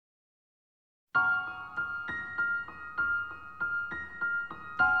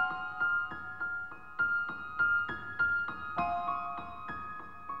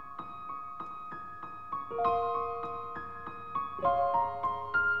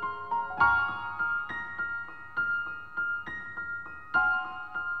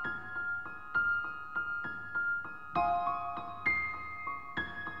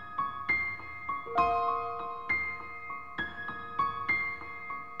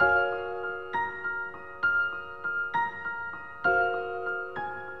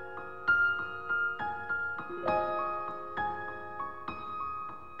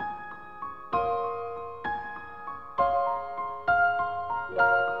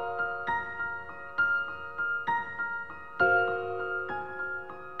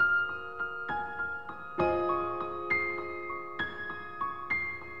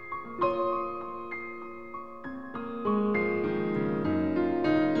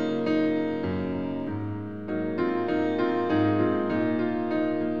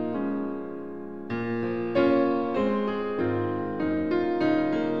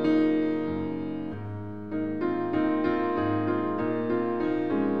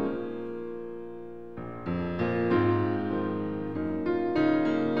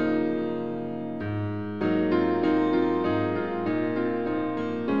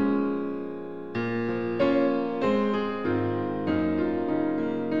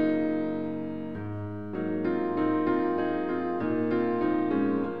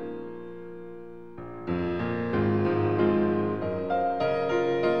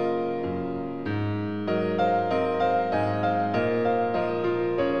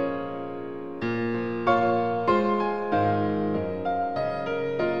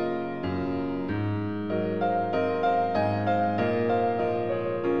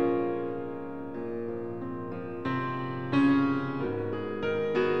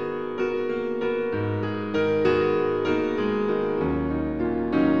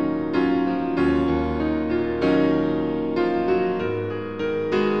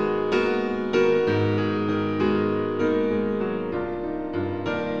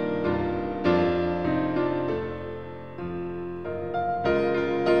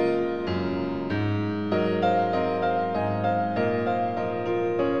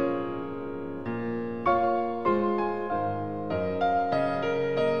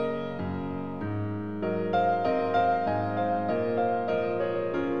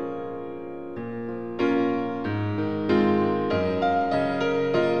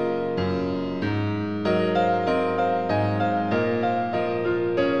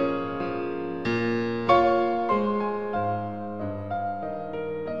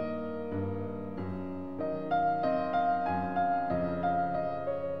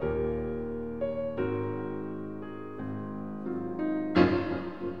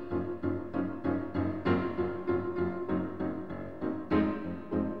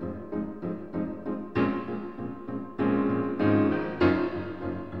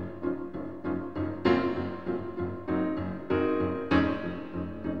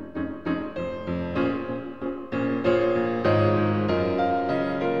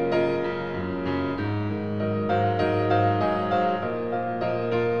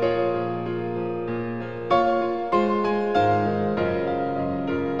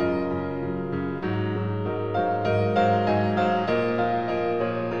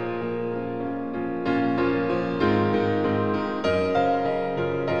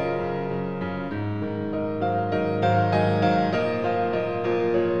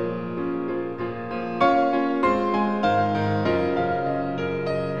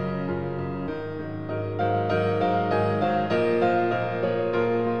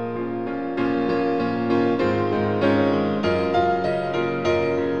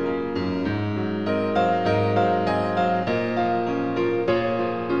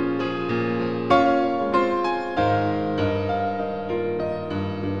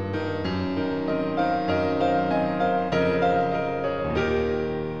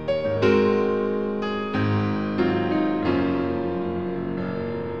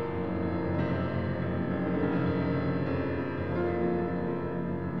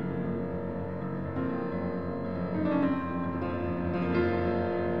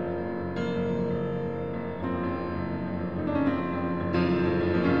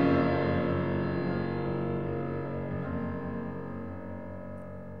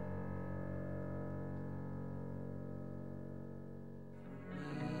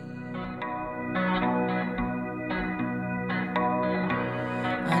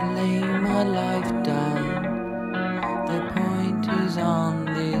my life down. The point is on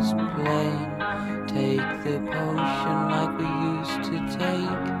this plane. Take the potion like we used to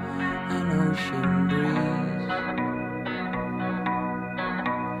take an ocean breeze.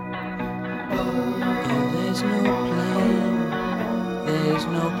 Oh, there's no plane, there's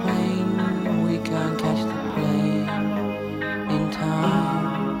no plane. We can't catch the plane in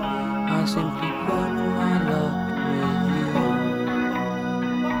time. I simply put my luck with you.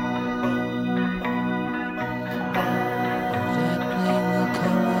 That plane will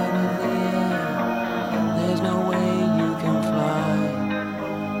come out of the air. There's no way you can fly.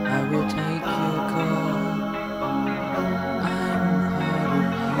 I will take your call. I'm part of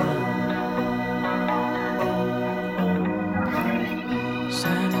you.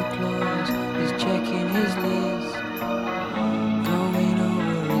 Santa Claus is checking his list, going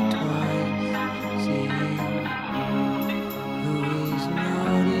over it twice, seeing who is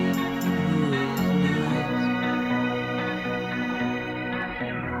naughty and who is nice.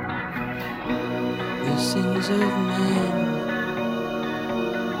 The sins of men,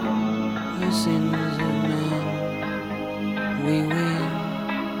 the sins of men. We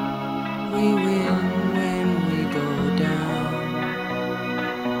win when we go down.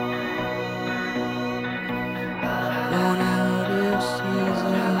 Born out of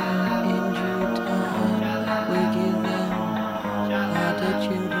season in due time, we give them our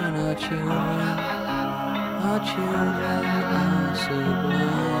children, our children, our children are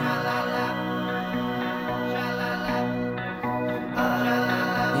sublime.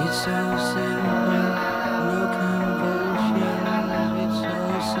 It's so simple, no convulsions, it's so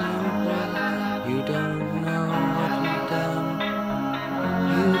simple. You don't know what you've done,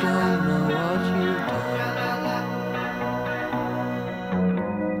 you don't know what you've done.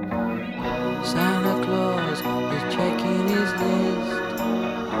 Santa Claus is checking his list,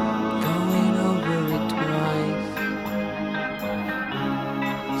 going over it twice,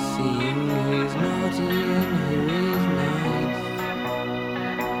 seeing who's naughty and who is nice.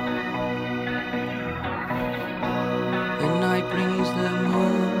 The night brings them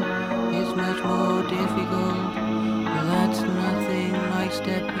home, it's much more difficult, but that's nothing like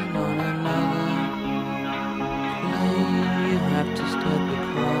stepping on another plane you have to step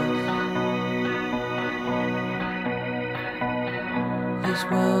across.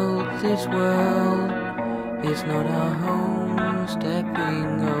 This world is not our home,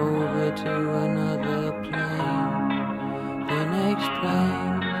 stepping over to another plane, the next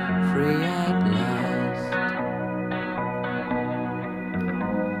plane, free at last.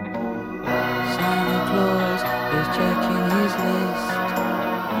 Santa Claus is checking his list,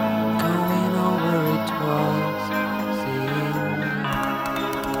 going over it twice, seeing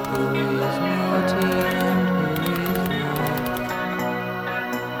who is naughty and who is nice.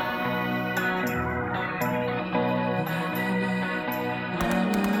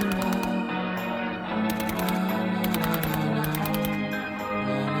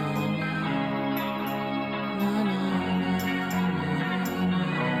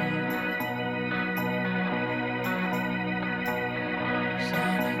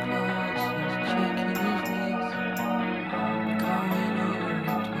 Santa Claus is checking his list, going over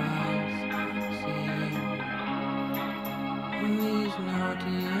it twice, seeing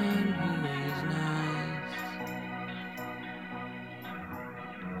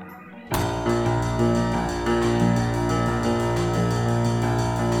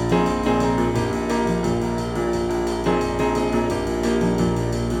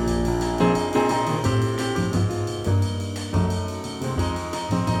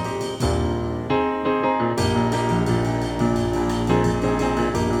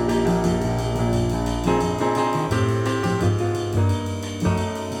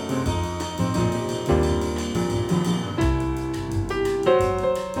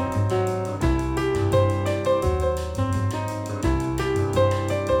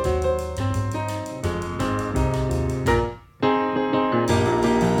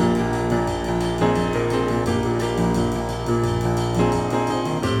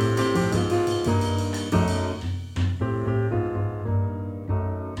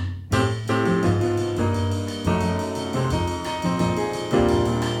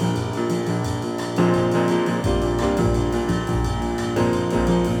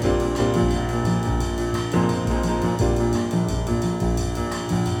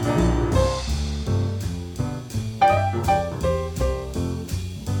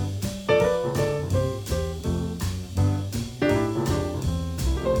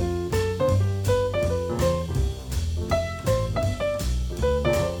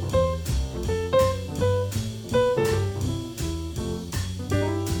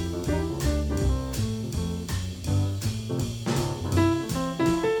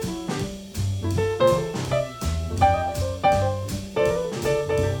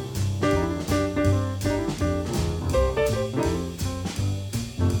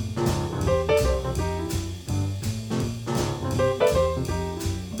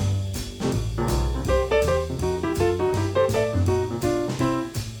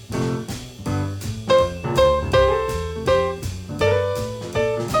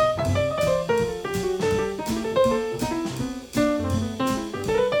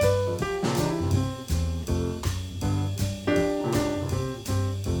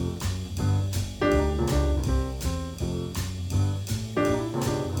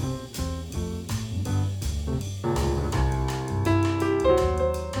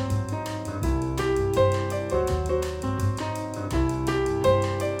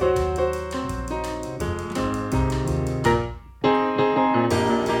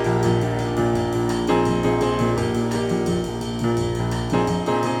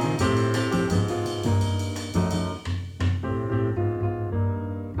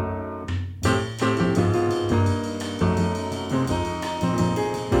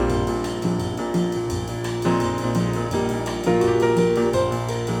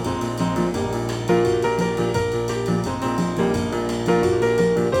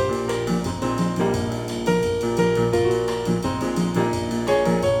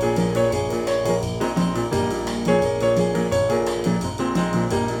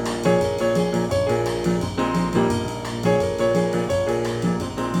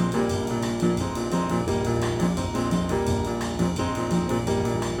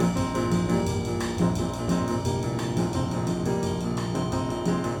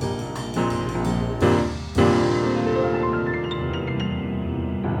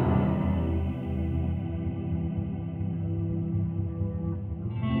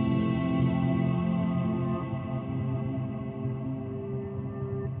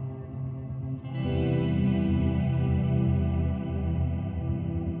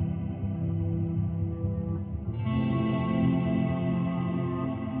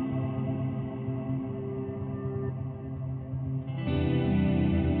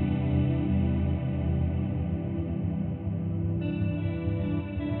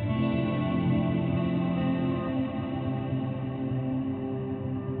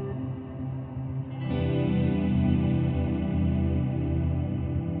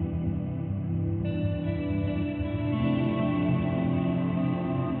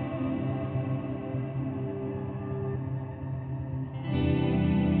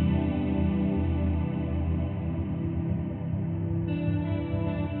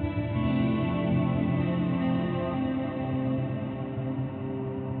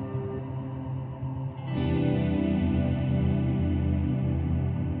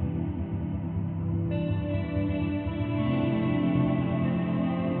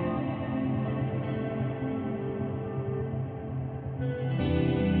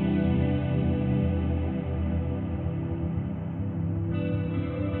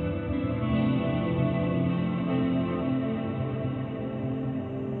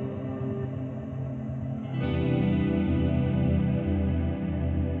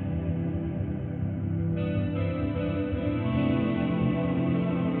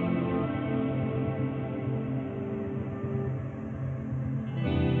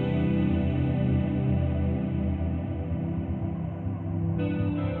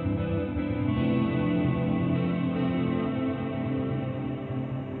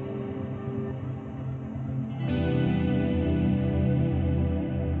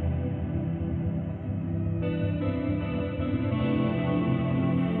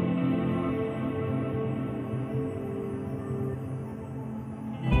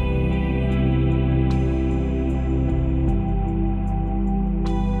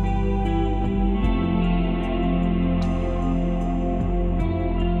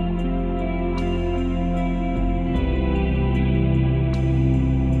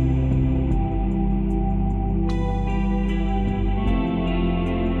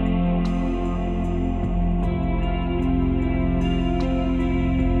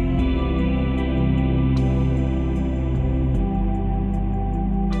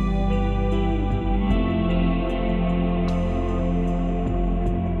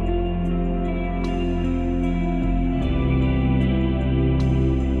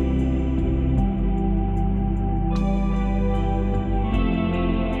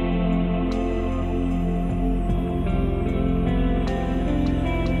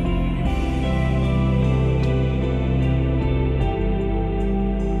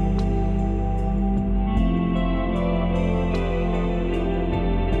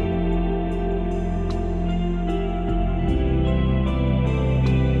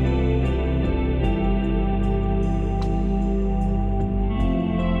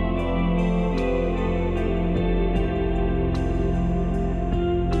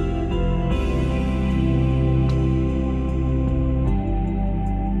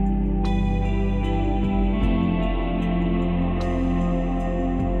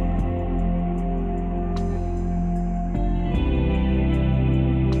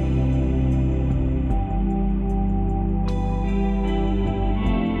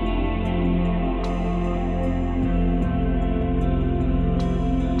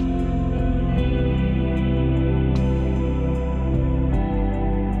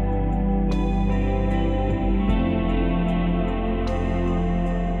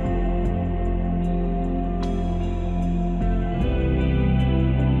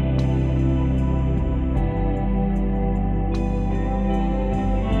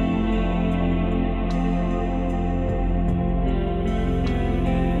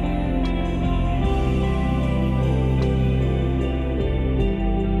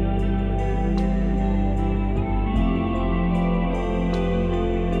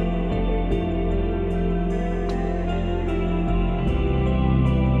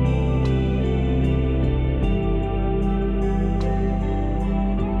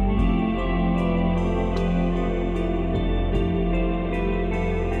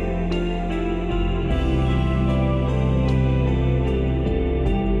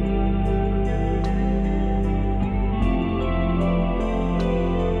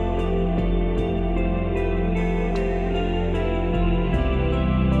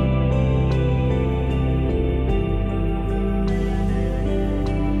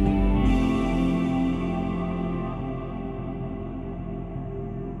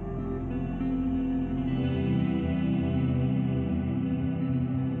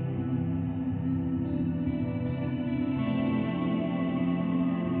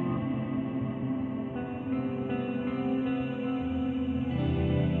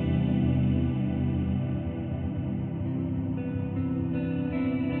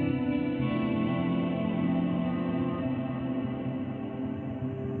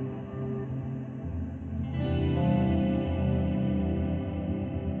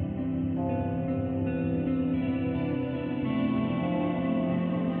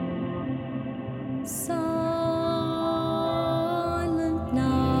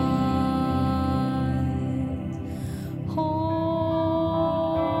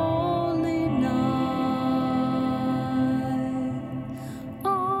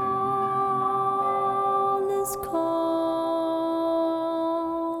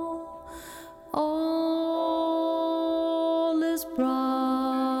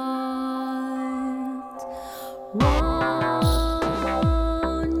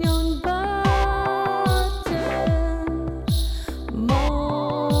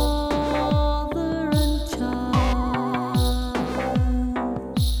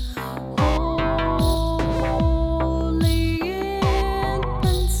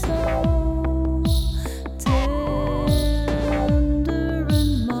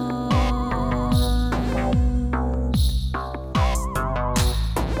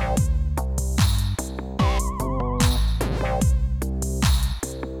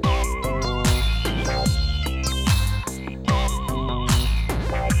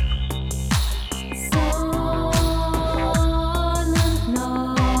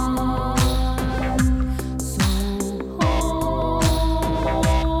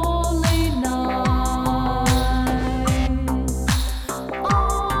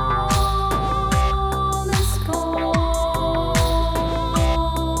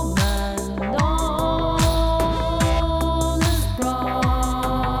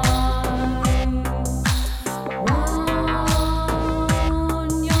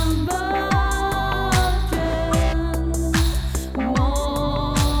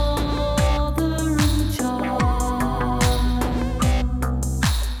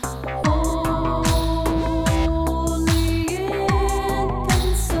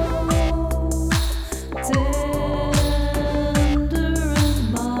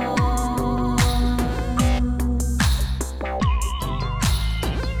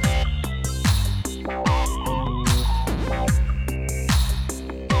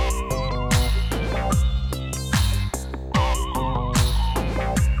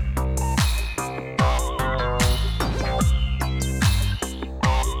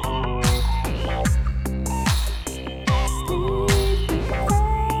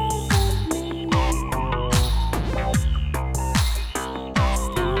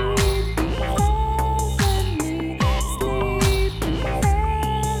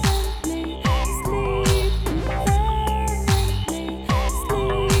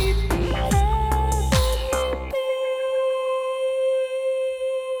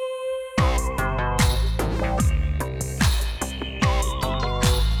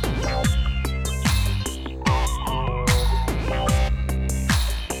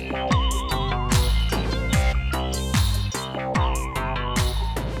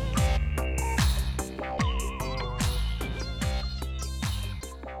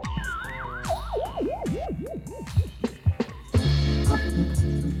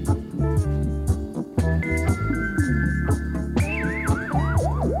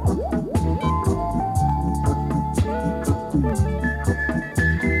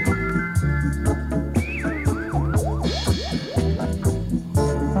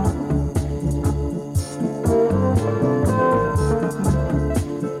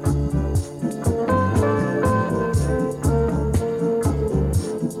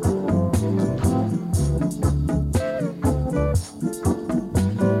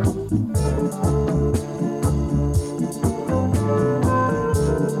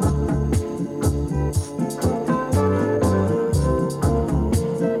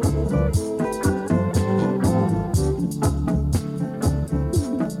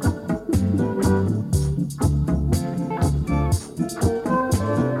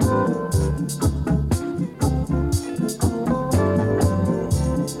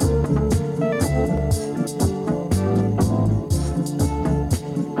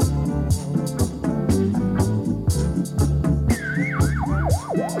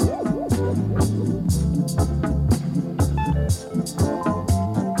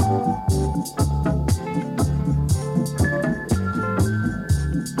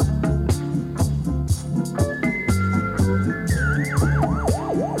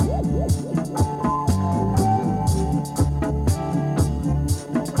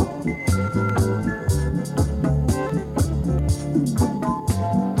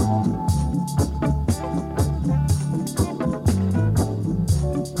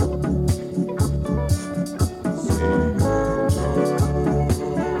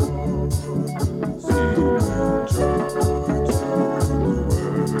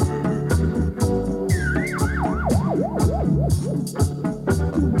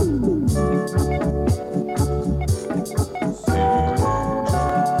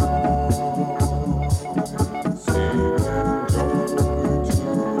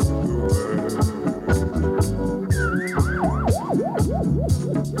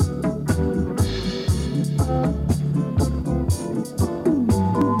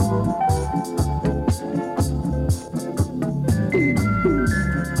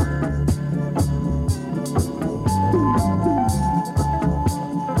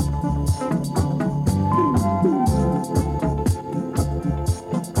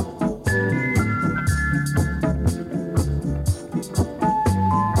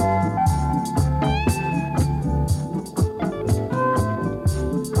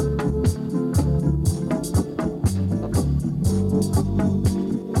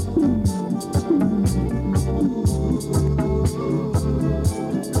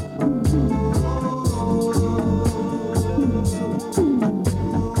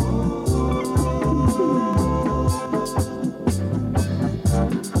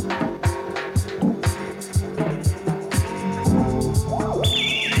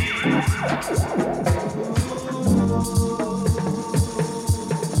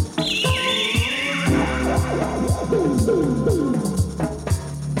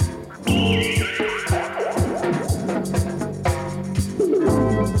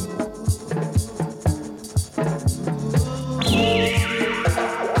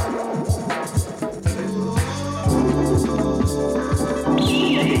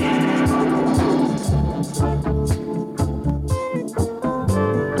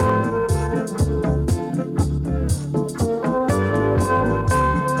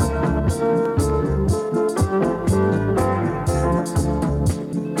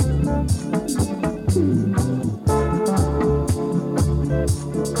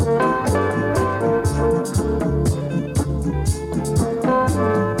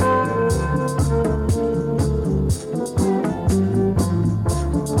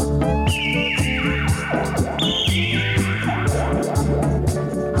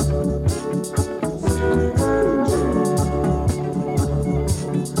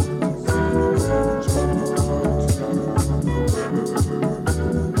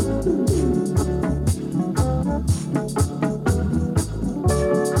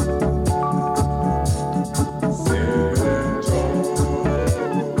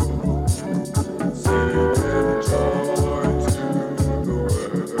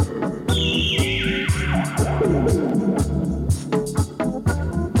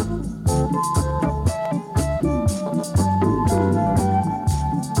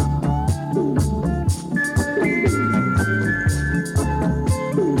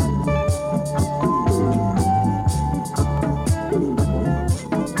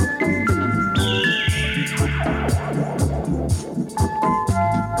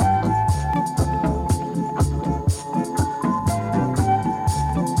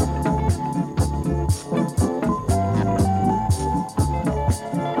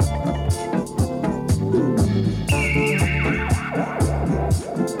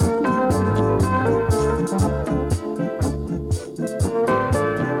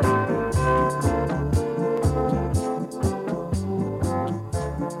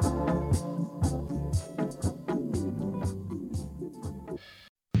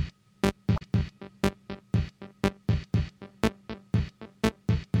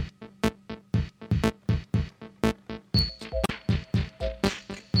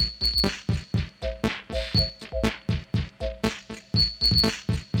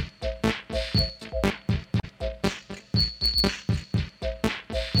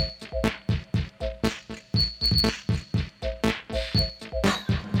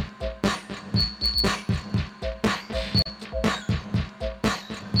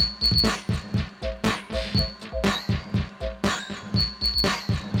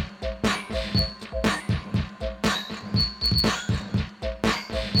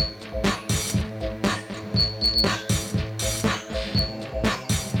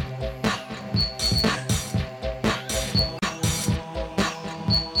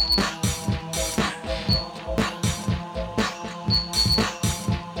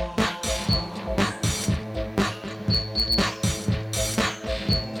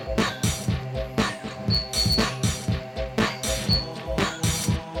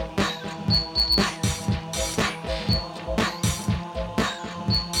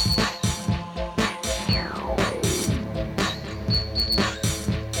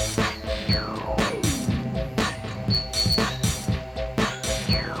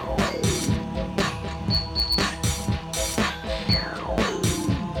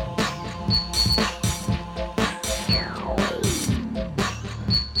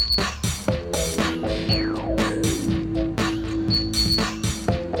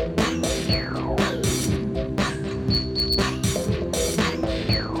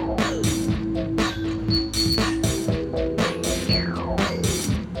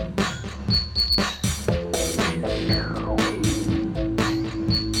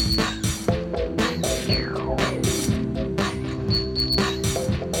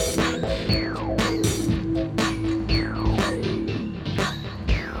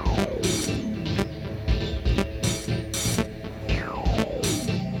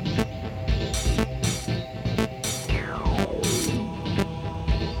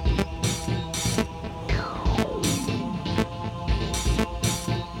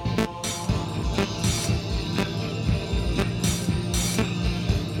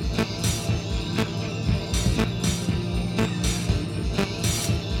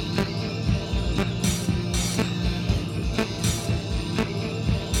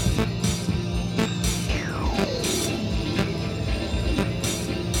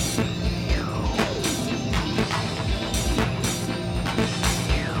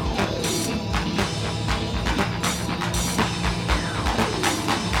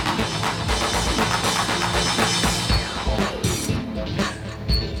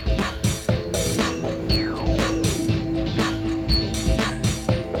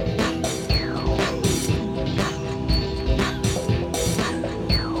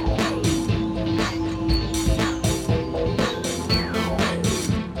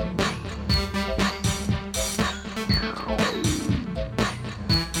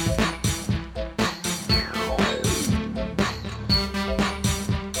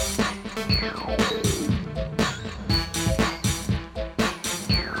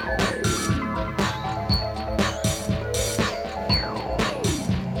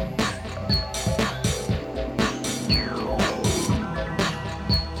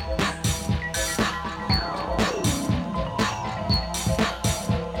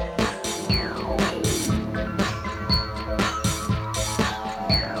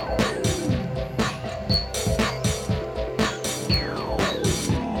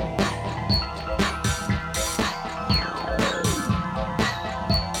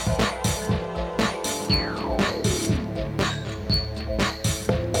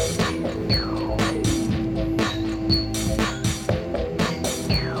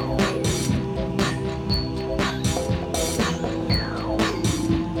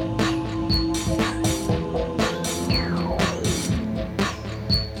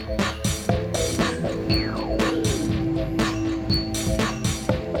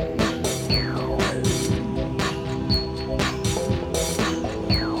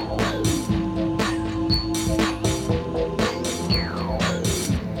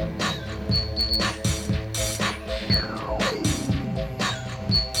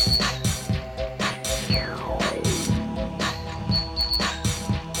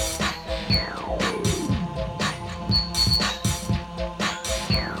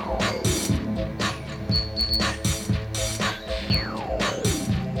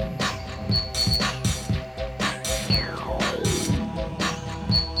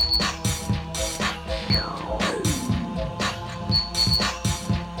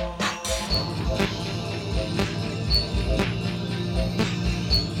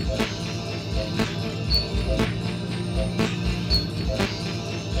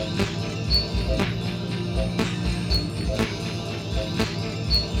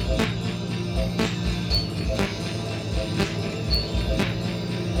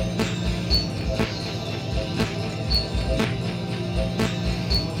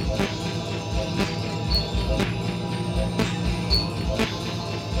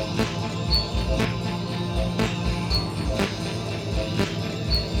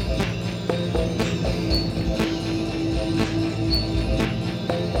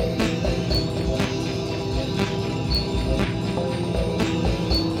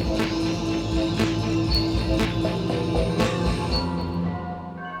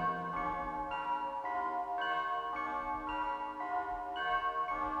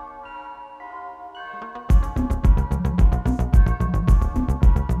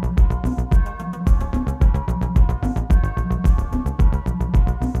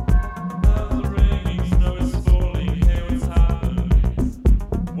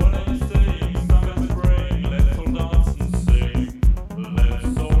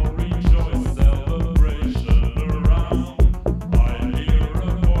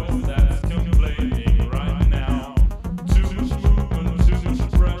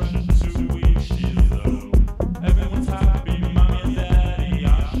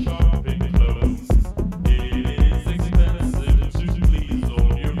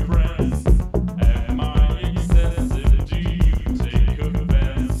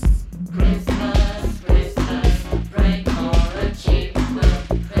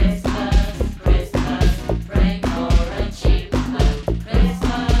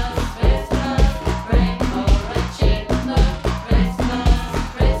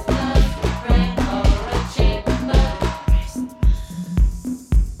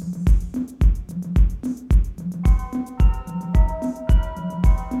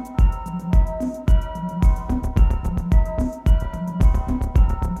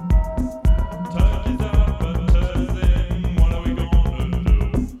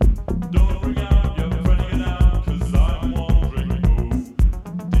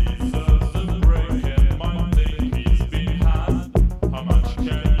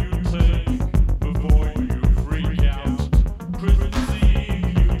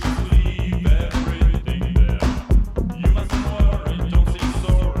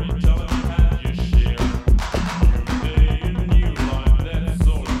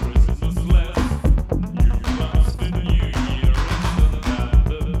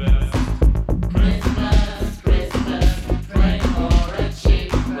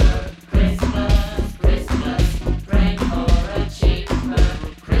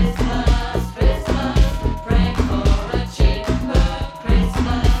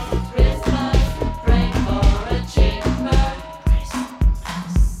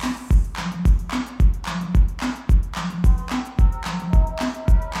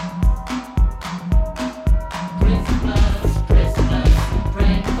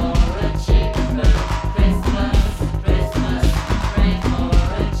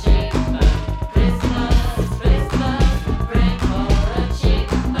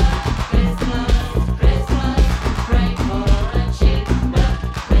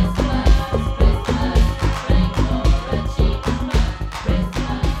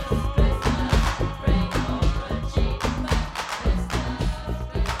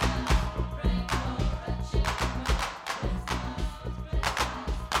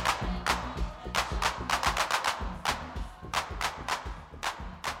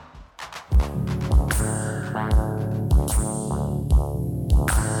Hey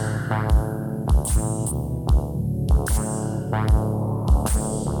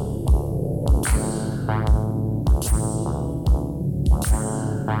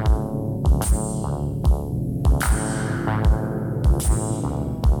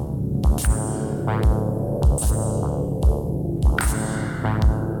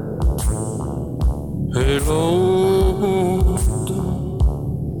Lord,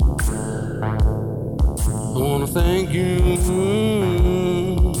 I wanna thank you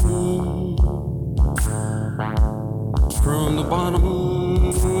from the bottom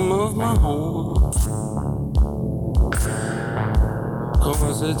of my heart,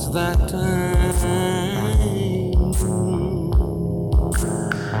 'cause it's that time.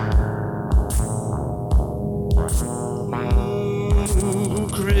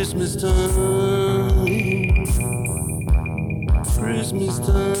 Christmas time, Christmas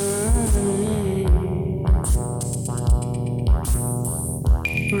time,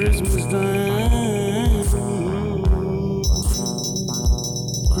 Christmas time,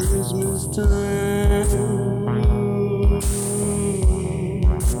 Christmas time.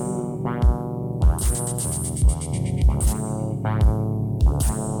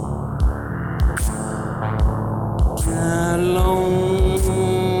 That Lord,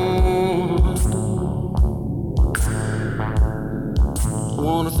 I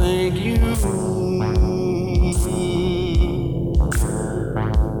wanna thank you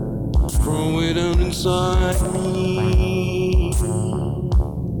from way down inside me.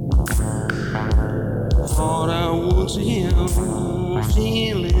 Thought I was here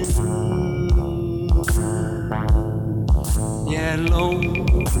feeling, yeah, Lord,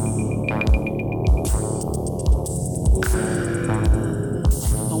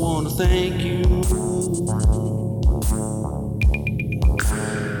 I wanna thank you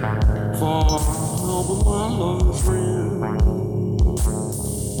for helping my loving friend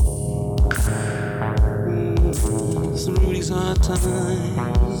through these hard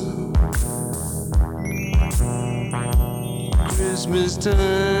times. Christmas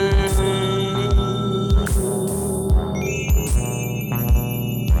time,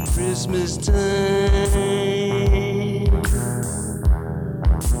 Christmas time,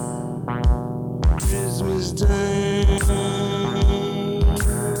 Christmas time.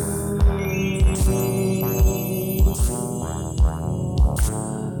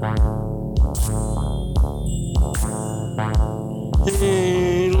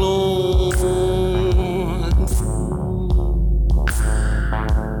 Hey Lord,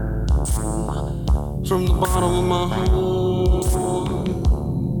 from the bottom of my heart,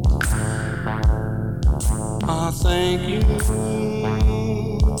 I thank you.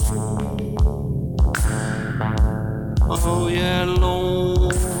 Oh yeah,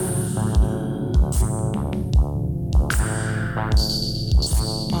 Lord,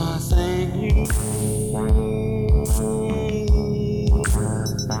 I thank you.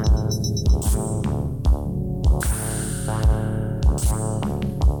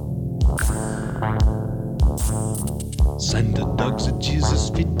 Santa dogs at Jesus'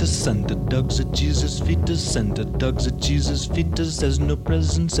 feet, Santa dogs at Jesus' feet, Santa dogs at Jesus' feet. There's no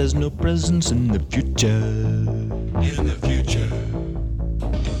presence in the future. In the future.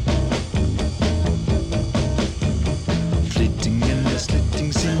 Flitting in the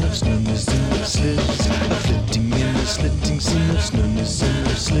slitting sin of snowness and of slivs. Flitting in the slitting sin of snowness and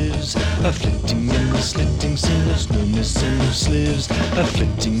of slivs. Flitting in the slitting sin of snowness and of slivs.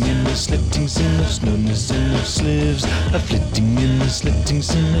 Flitting in the slitting sin of snowness and of slivs. Flitting in the slitting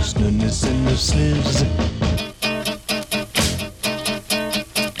sin of snowness and of slivs.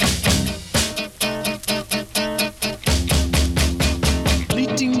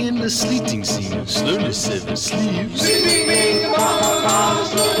 Fleeting in the sleeting scene of slowness ever sleeves.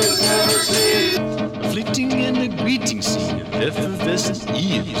 Fleeting in the greeting scene of effervescent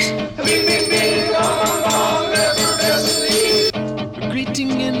eves.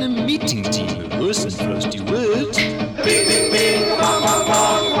 Greeting in the meeting team of hoarse and frosty words.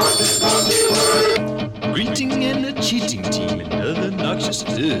 Greeting in the cheating team and other noxious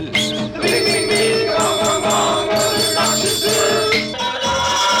stirs.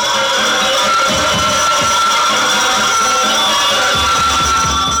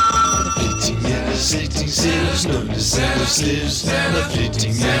 Snowness and of slivs,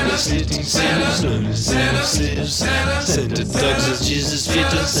 flitting and of slitting sailors, snowness and of slivs. Santa dogs at Jesus' feet,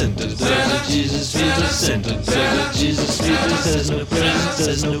 Santa dogs at Jesus' feet, Santa dogs at Jesus' feet. There's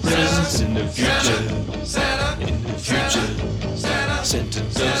no presence in the future. In the future. Santa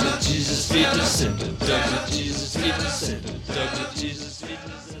dogs at Jesus' feet, Santa dogs at Jesus' feet, Santa dogs at Jesus' feet.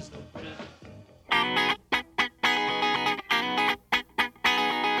 There's no presence.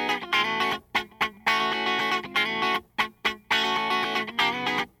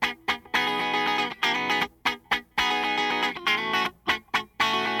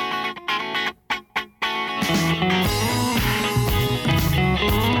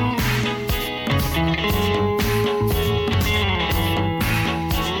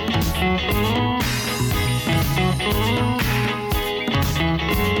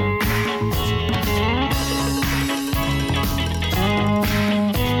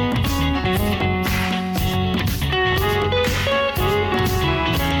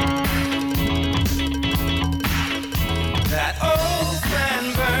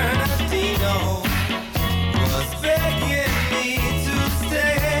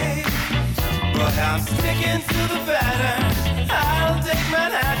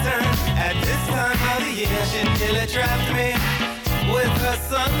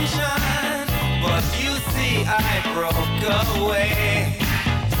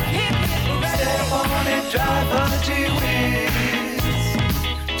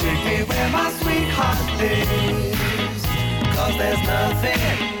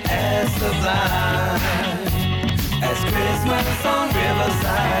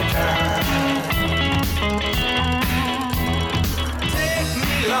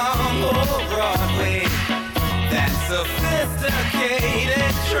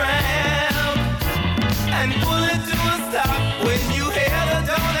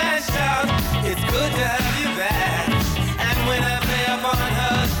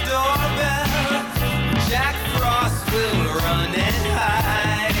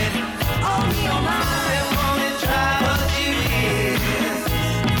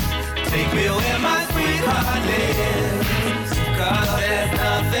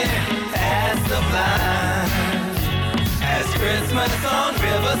 Christmas on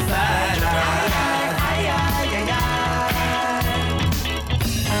Riverside Drive.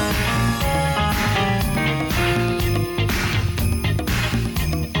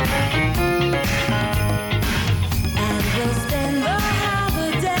 And we'll spend the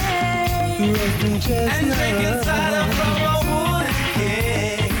holiday roasting chestnuts and drinking cider from a wooden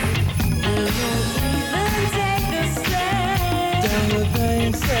keg. and we'll even take a sleigh. down the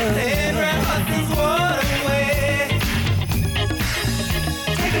banks of In Red Hudson's waterway.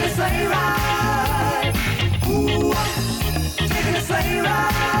 Taking a sleigh ride. Ooh, taking a sleigh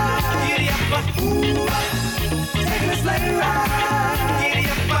ride. Giddy up, Ooh, taking a sleigh ride. giddy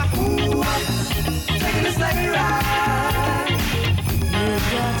up. Ooh, taking a sleigh ride.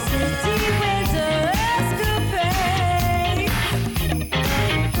 New York City winter escapade.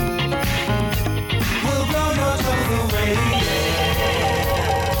 We'll blow your troubles away.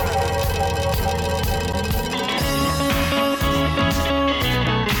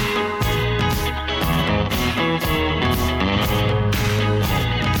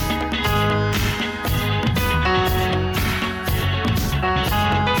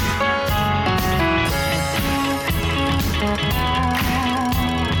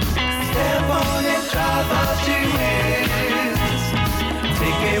 Step on and drive out your wings.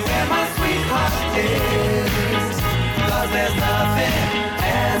 Take me where my sweetheart is. 'Cause there's nothing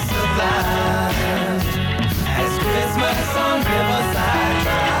as sublime as Christmas on Riverside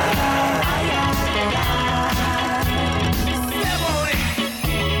Drive. Step on it,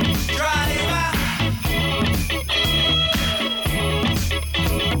 drive out.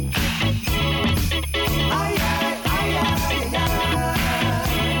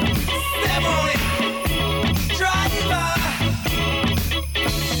 Step on it, drive out.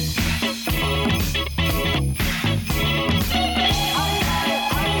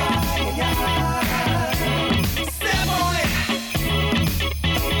 Step on it,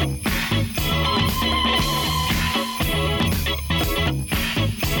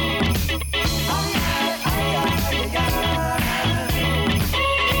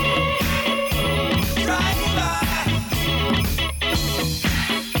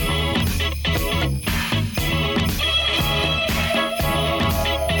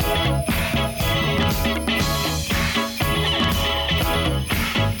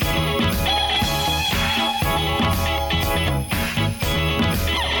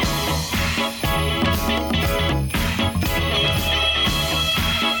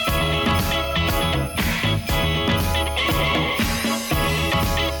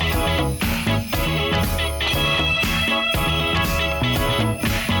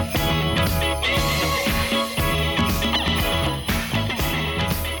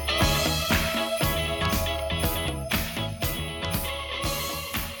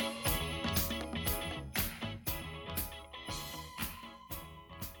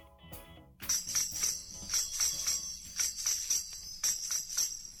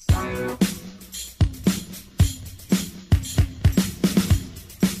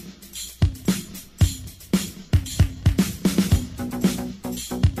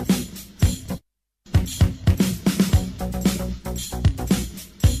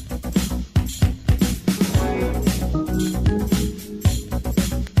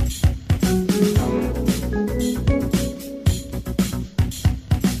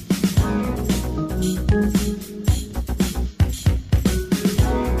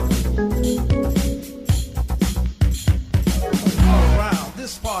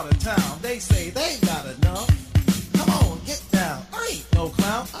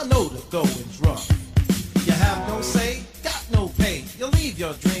 going's rough. You have no say, got no pay, you leave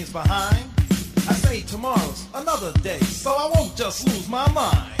your dreams behind. I say tomorrow's another day, so I won't just lose my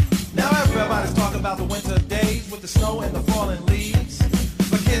mind. Now everybody's talking about the winter days with the snow and the falling leaves.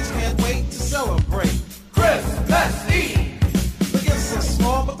 But kids can't wait to celebrate Christmas Eve. The gifts are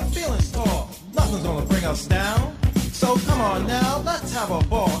small, but the feeling's tall. Nothing's gonna bring us down. So come on now, let's have a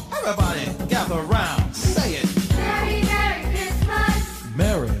ball. Everybody gather round, say it. Merry, Merry Christmas.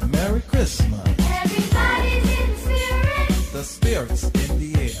 Merry, Merry Christmas. Everybody's in the spirit. The spirit's in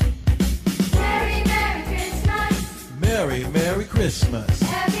the air. Merry, Merry Christmas. Merry, Merry Christmas.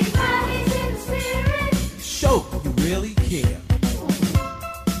 Everybody's in the spirit. Show you really care.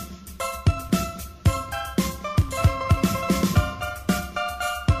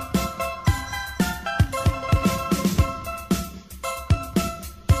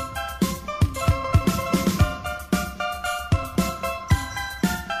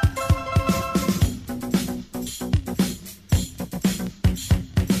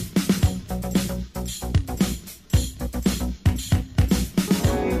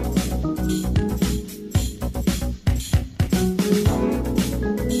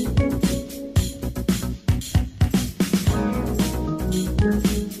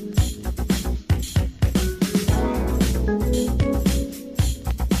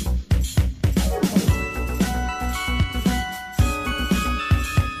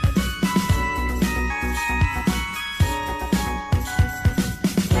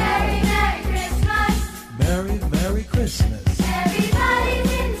 Merry, Merry Christmas. Merry, Merry Christmas.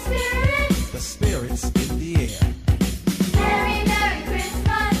 Everybody's in the spirit. The spirit's in the air. Merry, Merry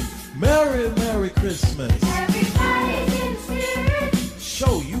Christmas. Merry, Merry Christmas. Everybody's in the spirit.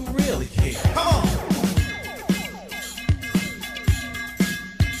 Show you really care. Come on!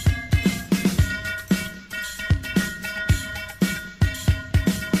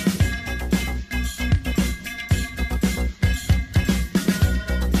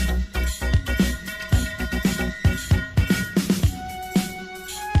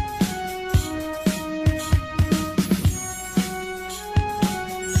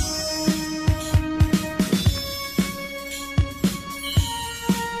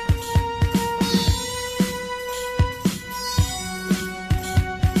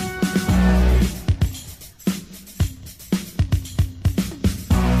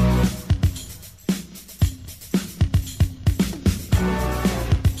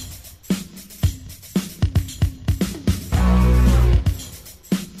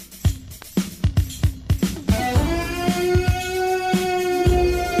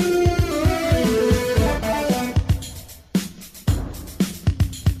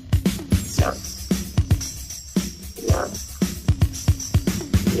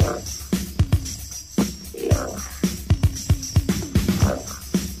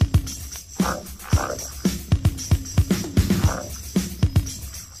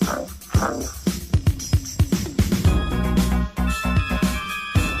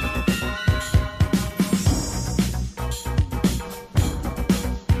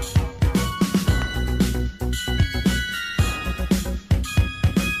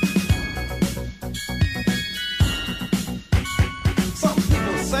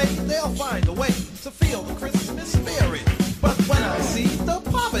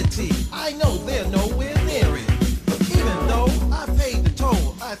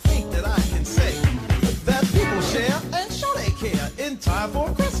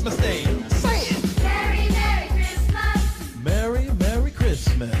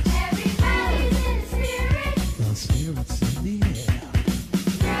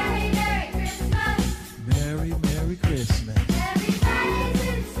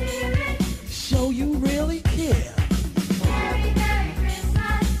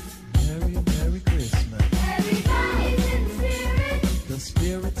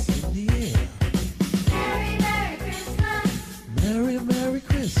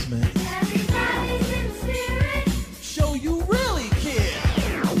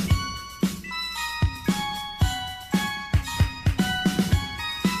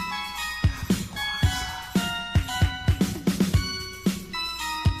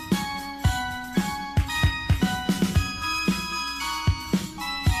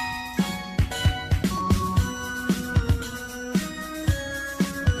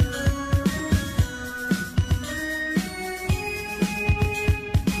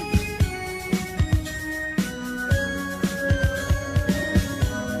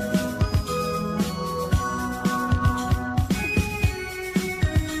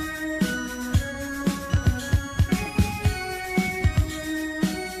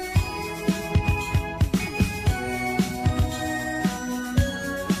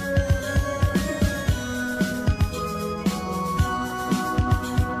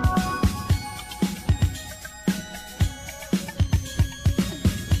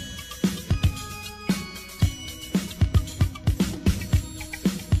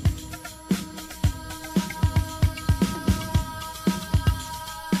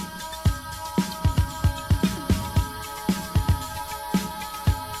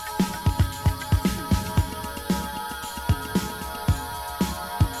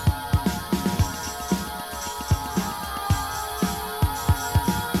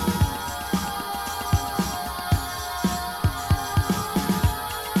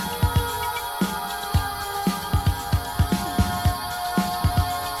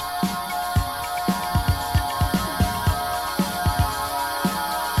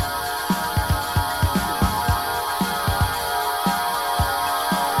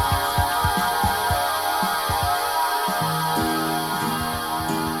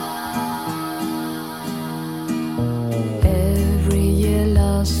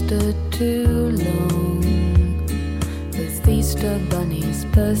 lasted too long. With Easter bunnies,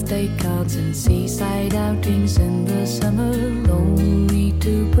 birthday cards, and seaside outings in the summer, only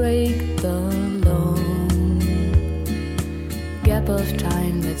to break the long gap of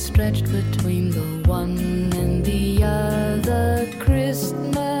time that stretched between the one and the other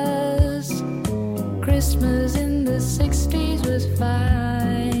Christmas. Christmas in the 60s was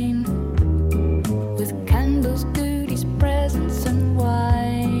fine, with candles, goodies, presents, and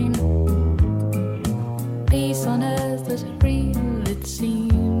wine. Peace on earth was real, it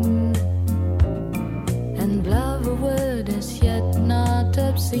seemed, and love a word as yet not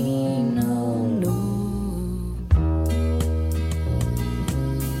obscene. Oh no.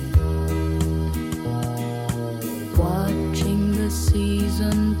 Watching the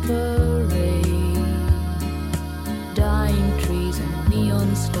season parade, dying trees and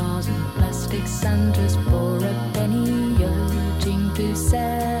neon stars and plastic Santas for a penny, urging to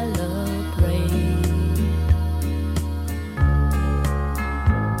celebrate.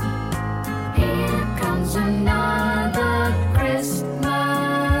 Here comes another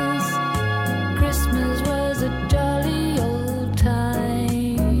Christmas. Christmas was a jolly old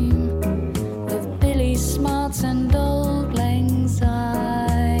time, with Billy Smarts and Old Lang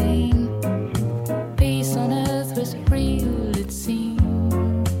Syne. Peace on earth was real, it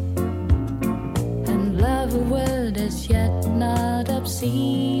seemed, and love a word as yet not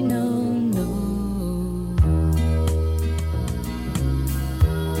obscene. Oh no.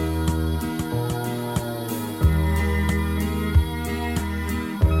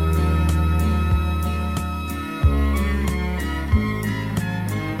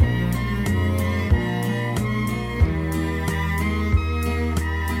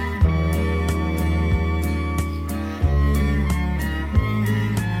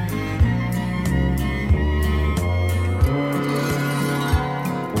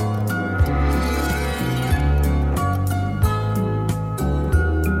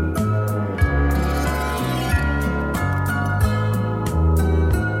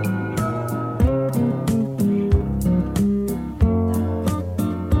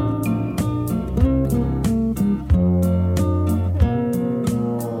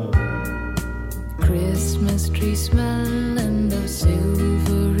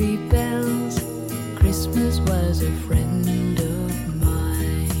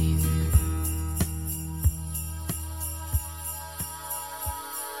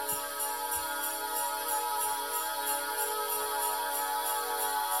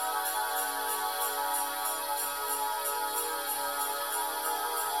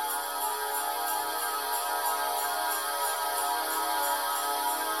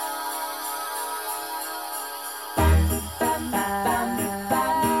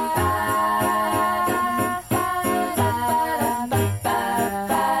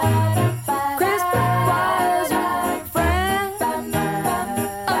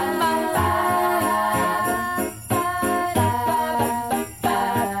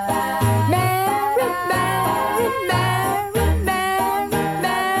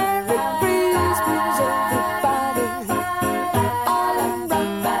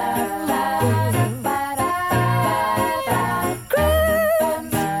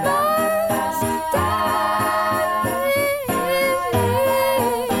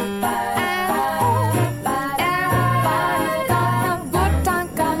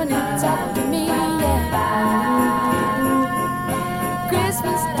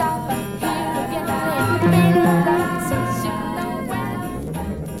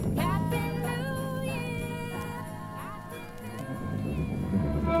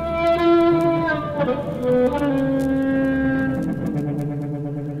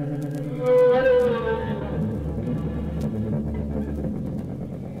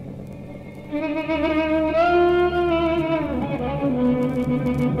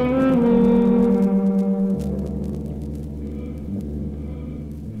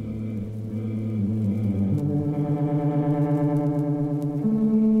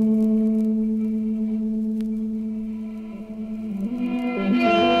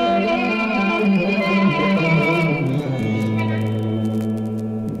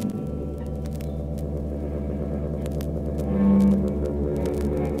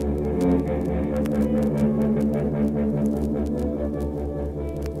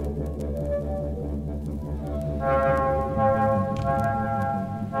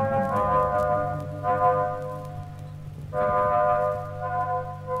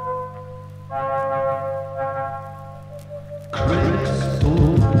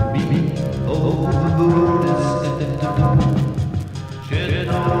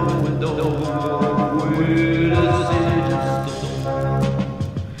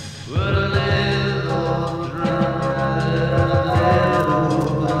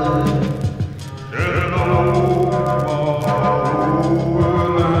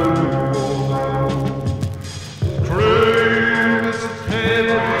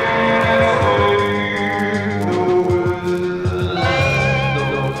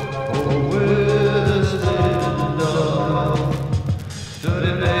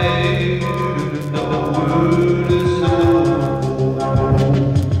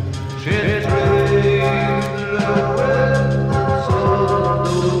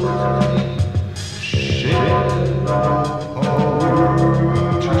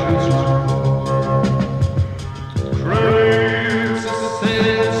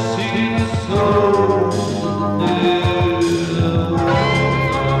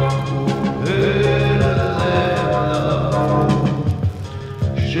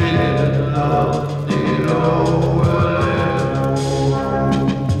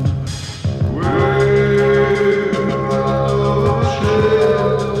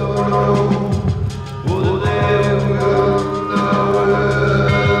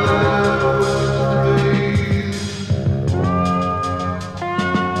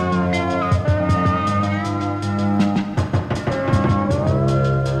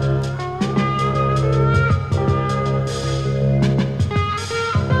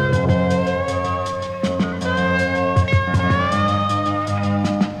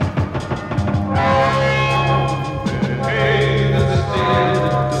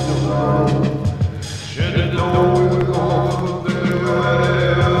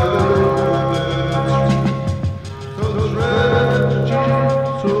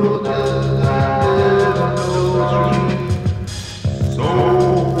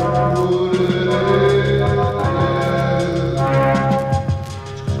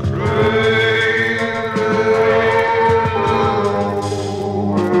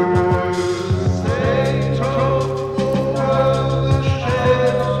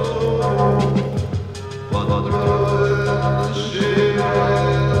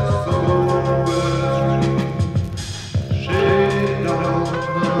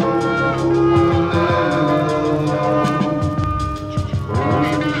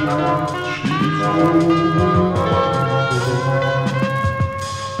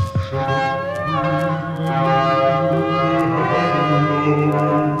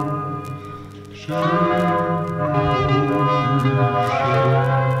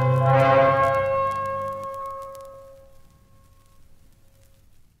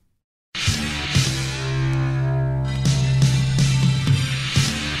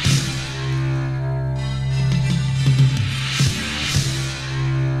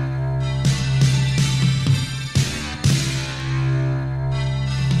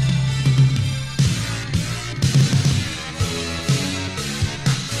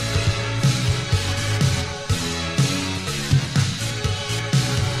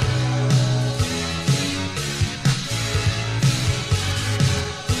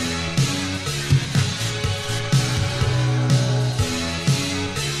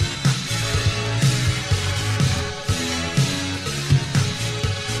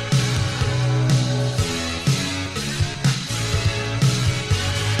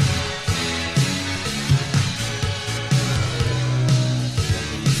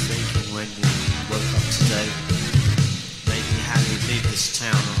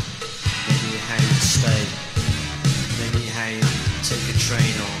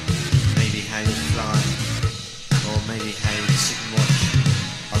 how you fly, or maybe how you sit and watch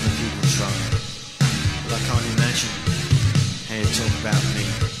other people try. But I can't imagine how you talk about me.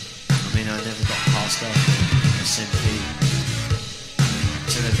 I mean, I never got passed off in SMP.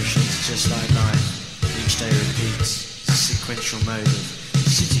 Television's just like life. Each day repeats. It's a sequential mode of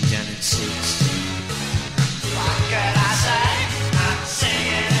sitting down in seats. What can I say? I'm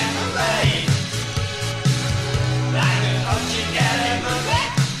singing in the rain. Like a country getting moving.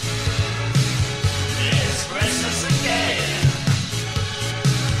 It's Christmas again.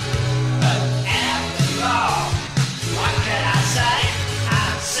 But after all, what can I say?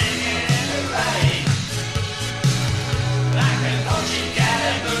 I'm singing in the rain. Like a country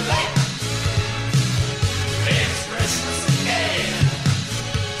getting moving. It's Christmas again.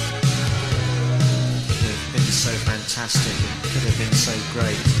 So fantastic, it could have been so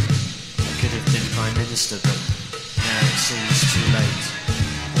great. I could have been Prime Minister, but now it seems too late.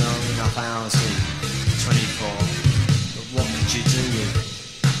 Well, enough hours in, 24. But what could you do with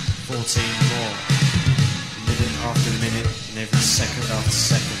 14 more? Minute after minute, and every second after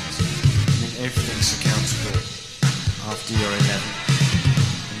second. I mean, everything's accountable after you're 11.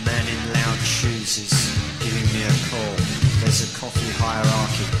 The man in loud shoes is giving me a call. There's a coffee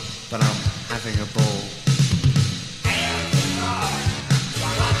hierarchy, but I'm having a ball.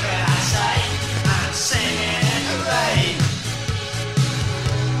 What can I say? I'm singing in the rain.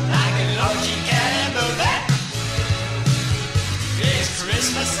 Like a logy getting moving. It's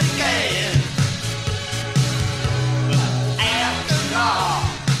Christmas again. But after all,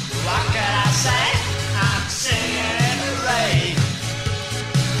 what can I say? I'm singing in the rain.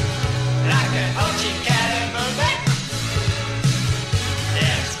 Like a logy getting moving.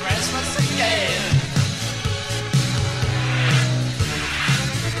 It's Christmas again.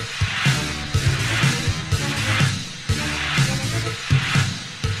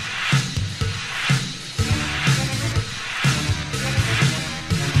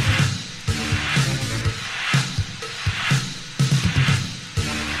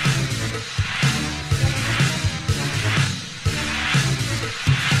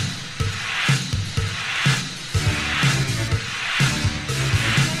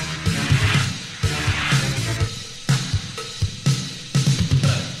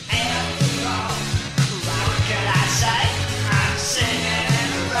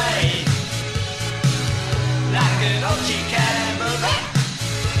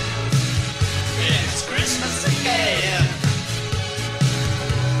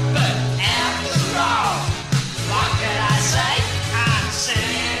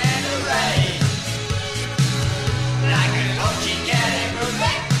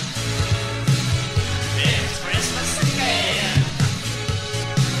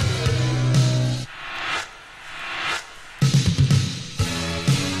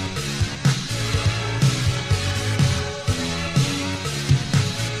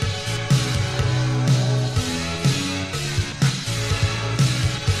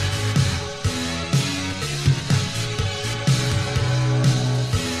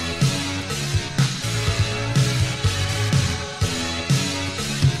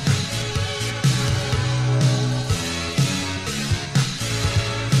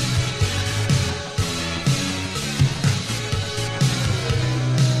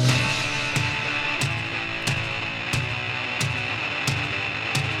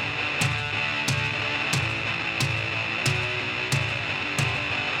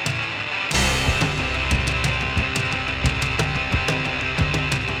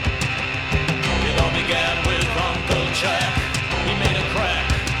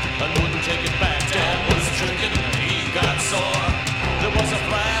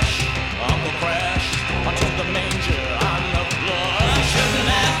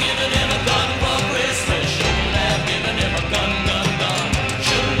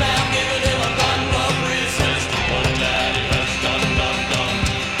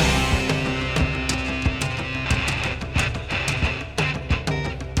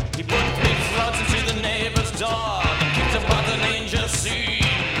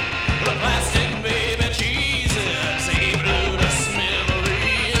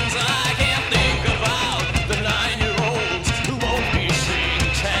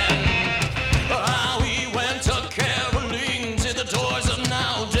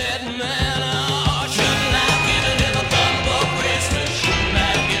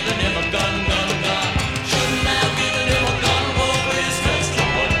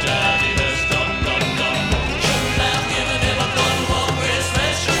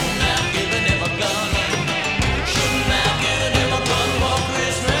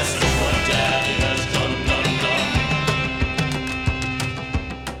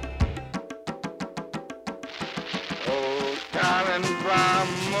 Tannenbaum,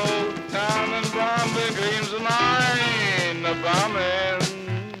 oh Tannenbaum, begreens ein Baum.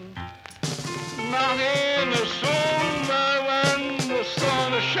 Not in the sun, but when the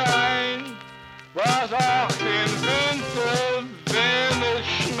sun shines, was auch den Winter, wenn es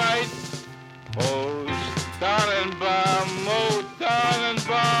schneit. Oh Tannenbaum,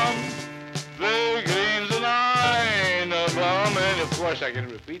 begreens ein Baum. And of course I can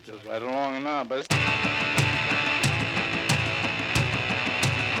repeat this right along now, but...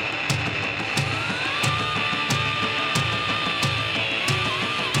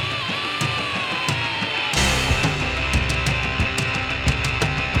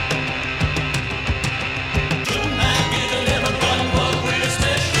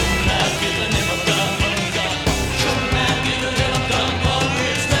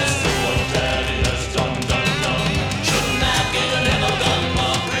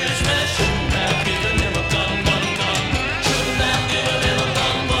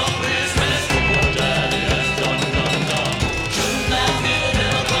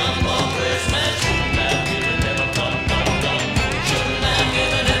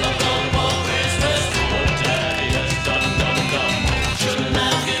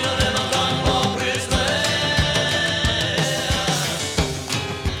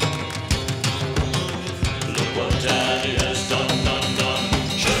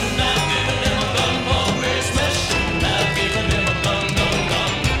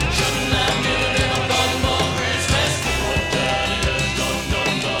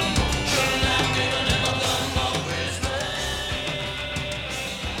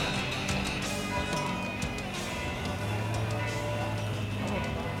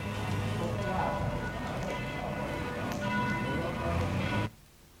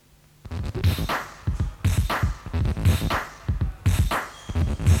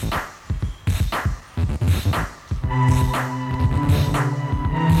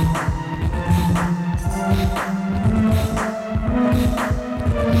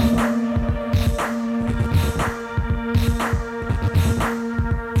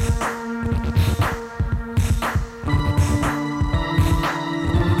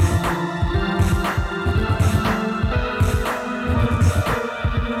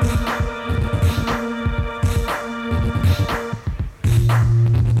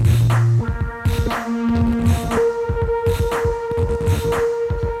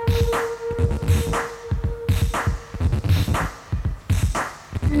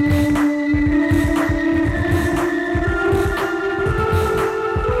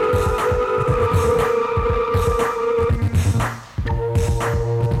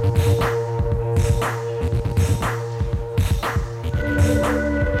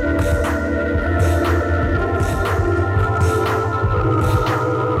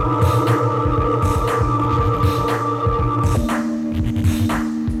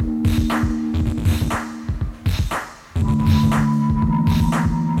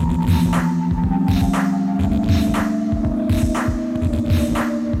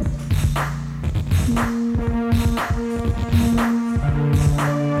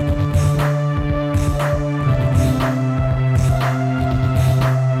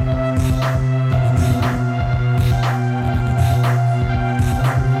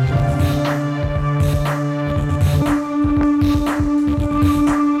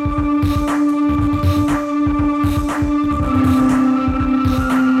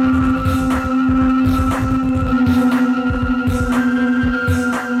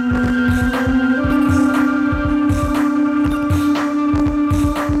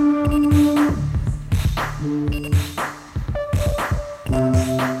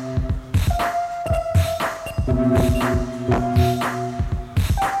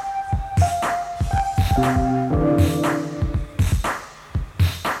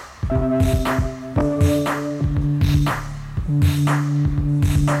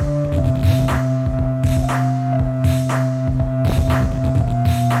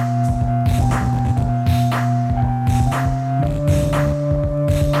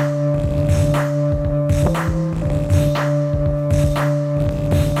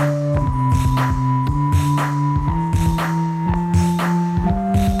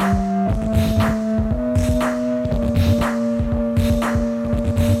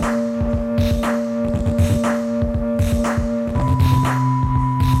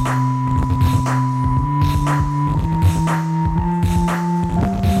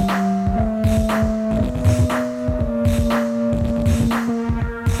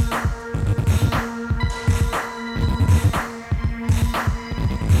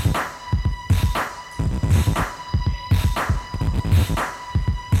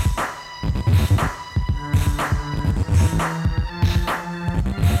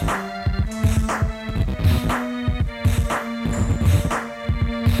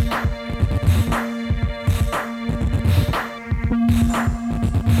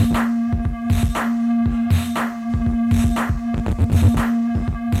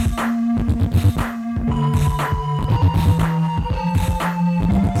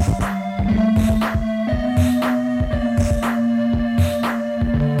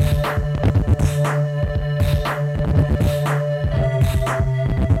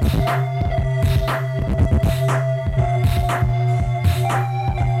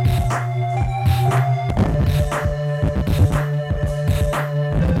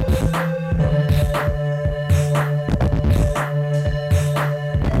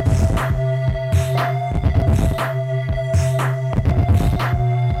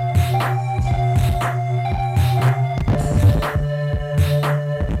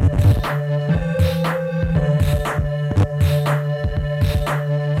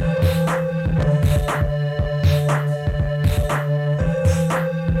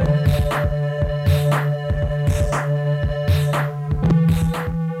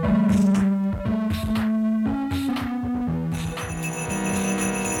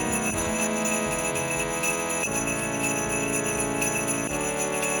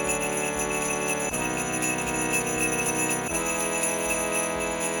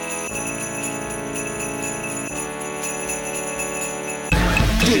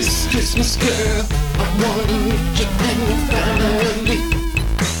 This Christmas, girl, I wanna meet you and your family.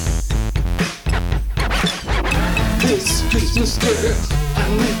 This Christmas, girl, I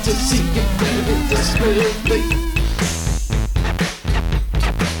need to see you very desperately.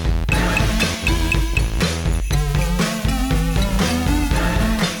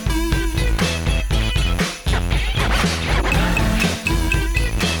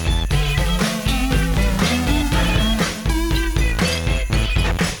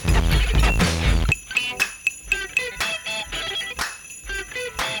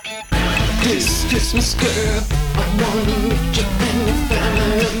 This Christmas, girl, I wanna meet you and your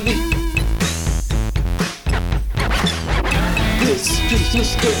family. This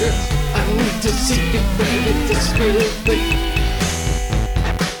Christmas, girl, I need to see you very desperately.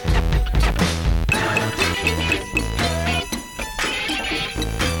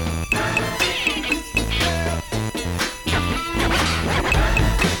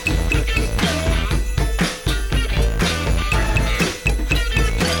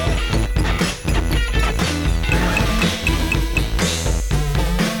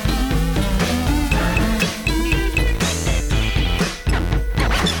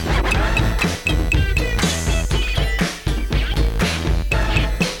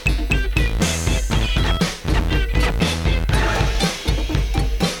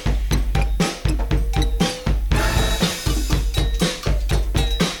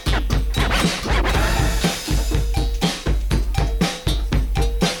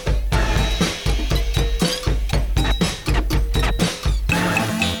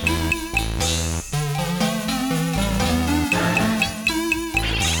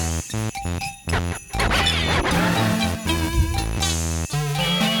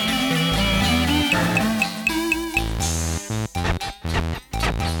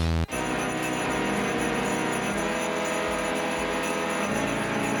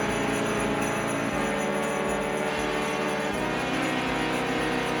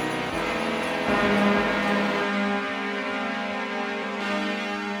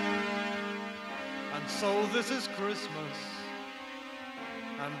 And so this is Christmas,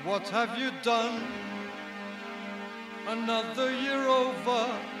 and what have you done? Another year over,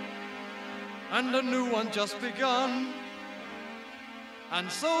 and a new one just begun.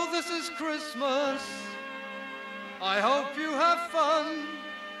 And so this is Christmas, I hope you have fun.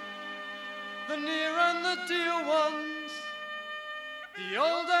 The near and the dear ones, the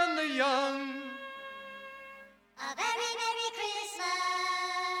old and the young. A very Merry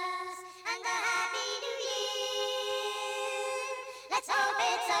Christmas and a Happy New Year. Let's hope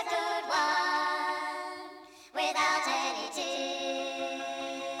it's a good one without any tears.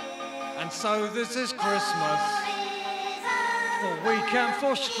 And so this is Christmas, for weak and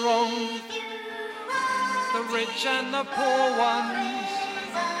for strong, the rich and the poor ones,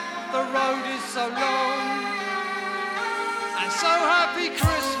 the road is so long. And so happy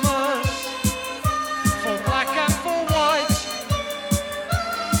Christmas, for black and for white,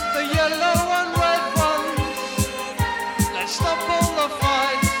 the yellow and red ones, let's stop all the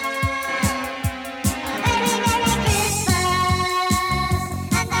fight. A very Merry Christmas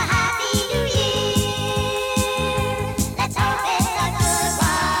and a Happy New Year. Let's hope it's a good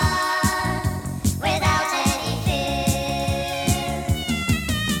one without any fear.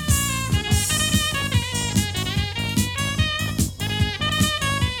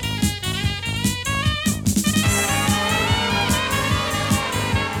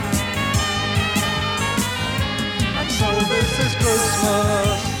 And so this is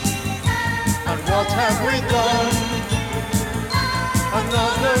Christmas, and what have we done?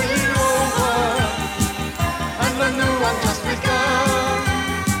 Another year over, and a new one just begun.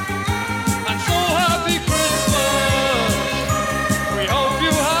 And so happy Christmas, we hope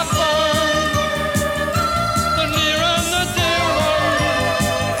you have fun. The near and the dear ones,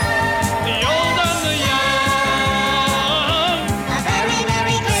 the old and the young. A very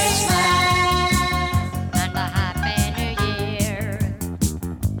Merry Christmas and a Happy New Year.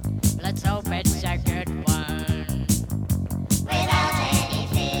 Let's hope it's a good one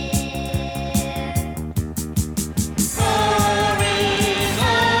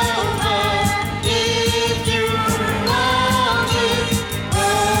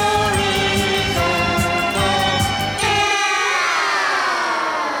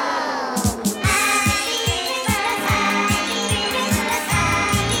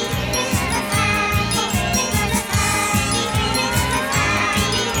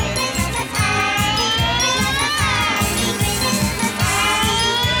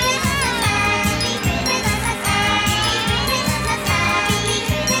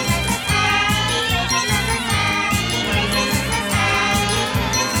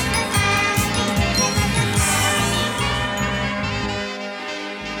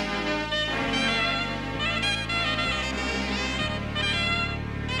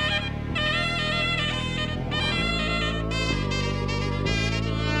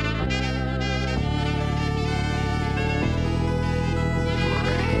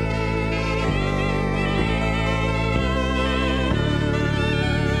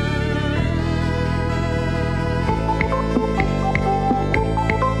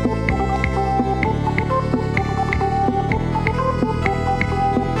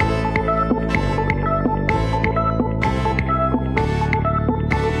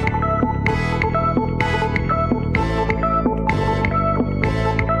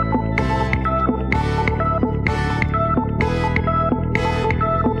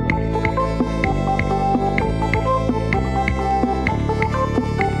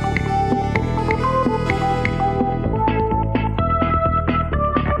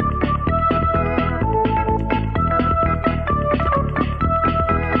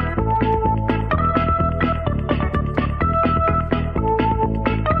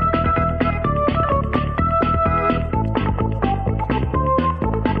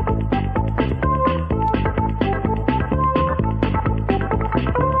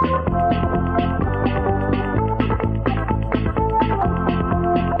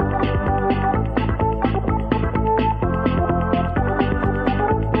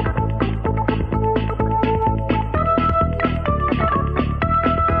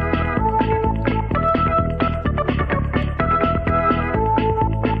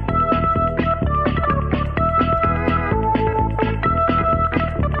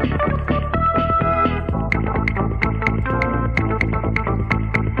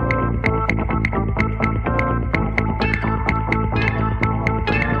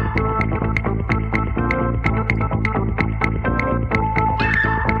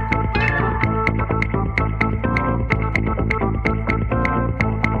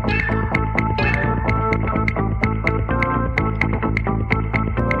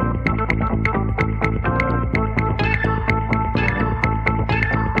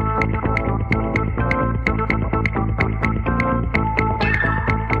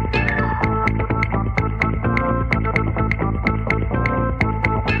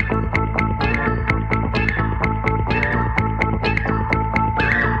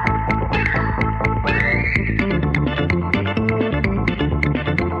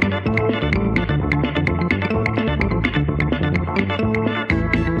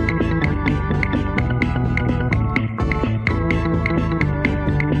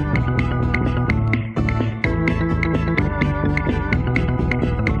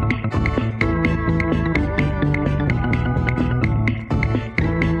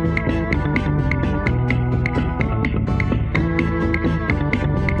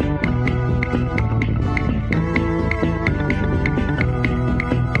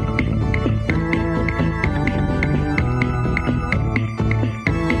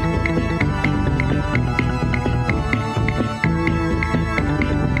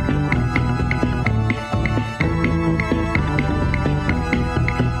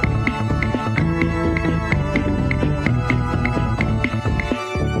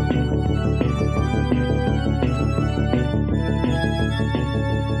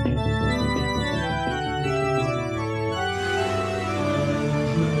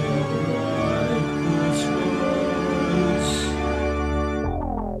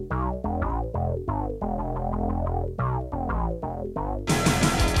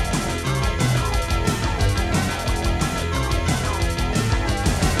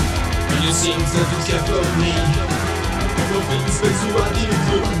seems nothing's kept of me. Nothing's been so I didn't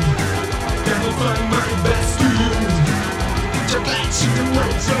do. Can I find my best to you? Just let you know,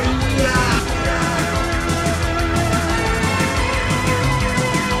 yeah.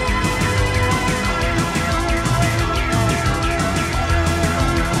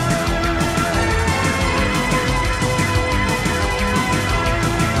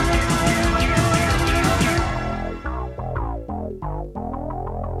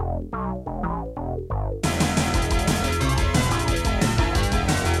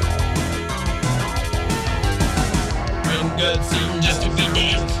 God seemed just to be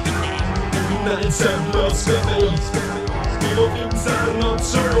dead. Nights have lost their faith. Little things are not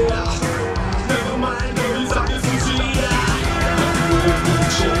sure. Never mind, all these others who see that. Nothing will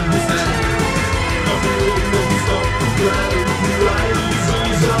change this night. Nothing will stop the cloud. Why these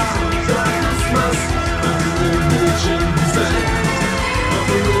days are Christmas? Nothing will change this night.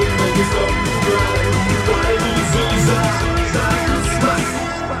 Nothing will stop the cloud. Why these days are Christmas?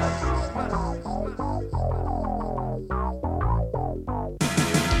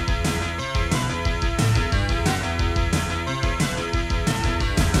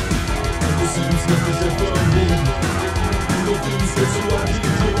 Seems nothing's there for me. Nothing's there, so I need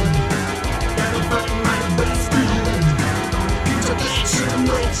you. Gotta find my best to you. Integration,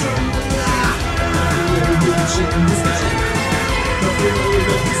 no trouble. Nothing will change this night. Nothing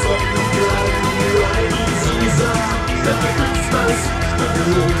will stop the cloud. Why these days are Christmas?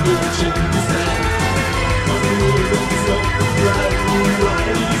 Nothing will change this night. Nothing will stop the cloud. Why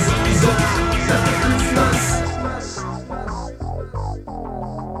these days are Christmas?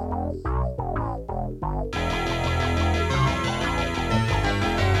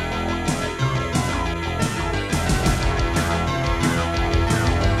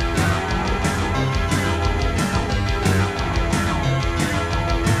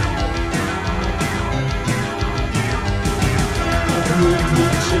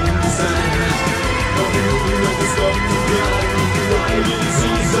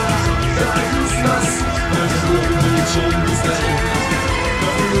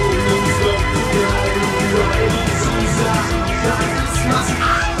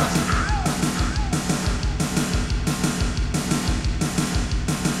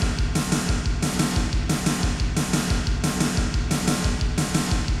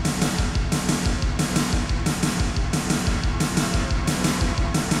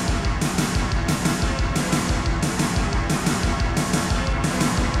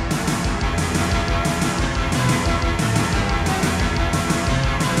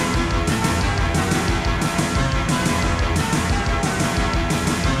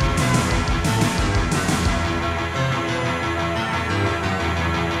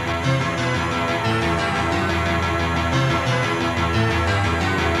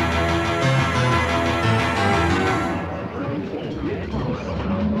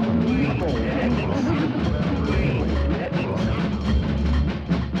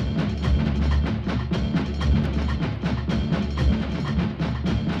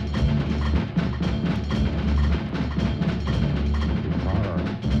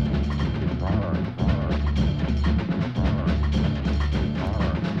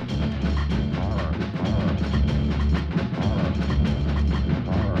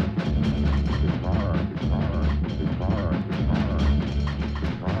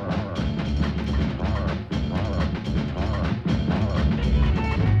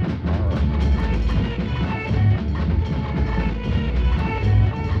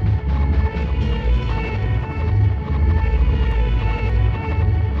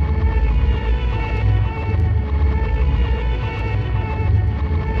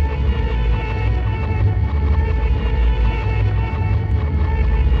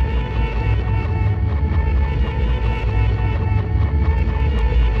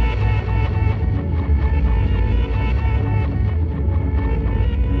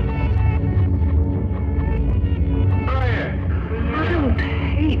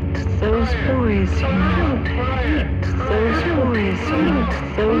 Those boys.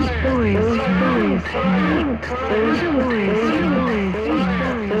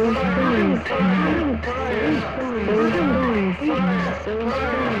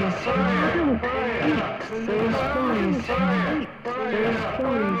 I'm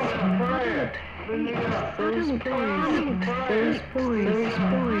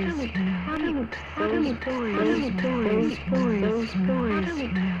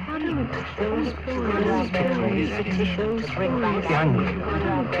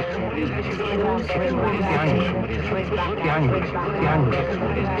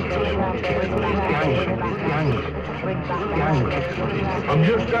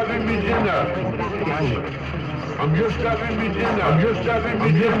just having me dinner. I'm just having me dinner. I'm just having me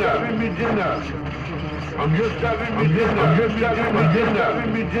dinner. I'm just having me dinner. I'm just having me dinner.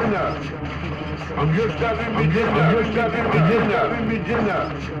 I'm just having me dinner. I'm just having me dinner.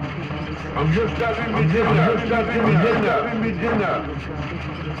 I'm just having me dinner. I'm just having me dinner.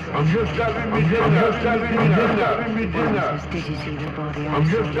 I'm just having me dinner. I'm just having me dinner. I'm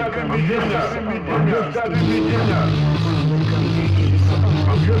just having me dinner. I'm just having me dinner.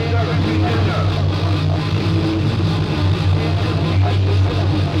 I'm just having me dinner.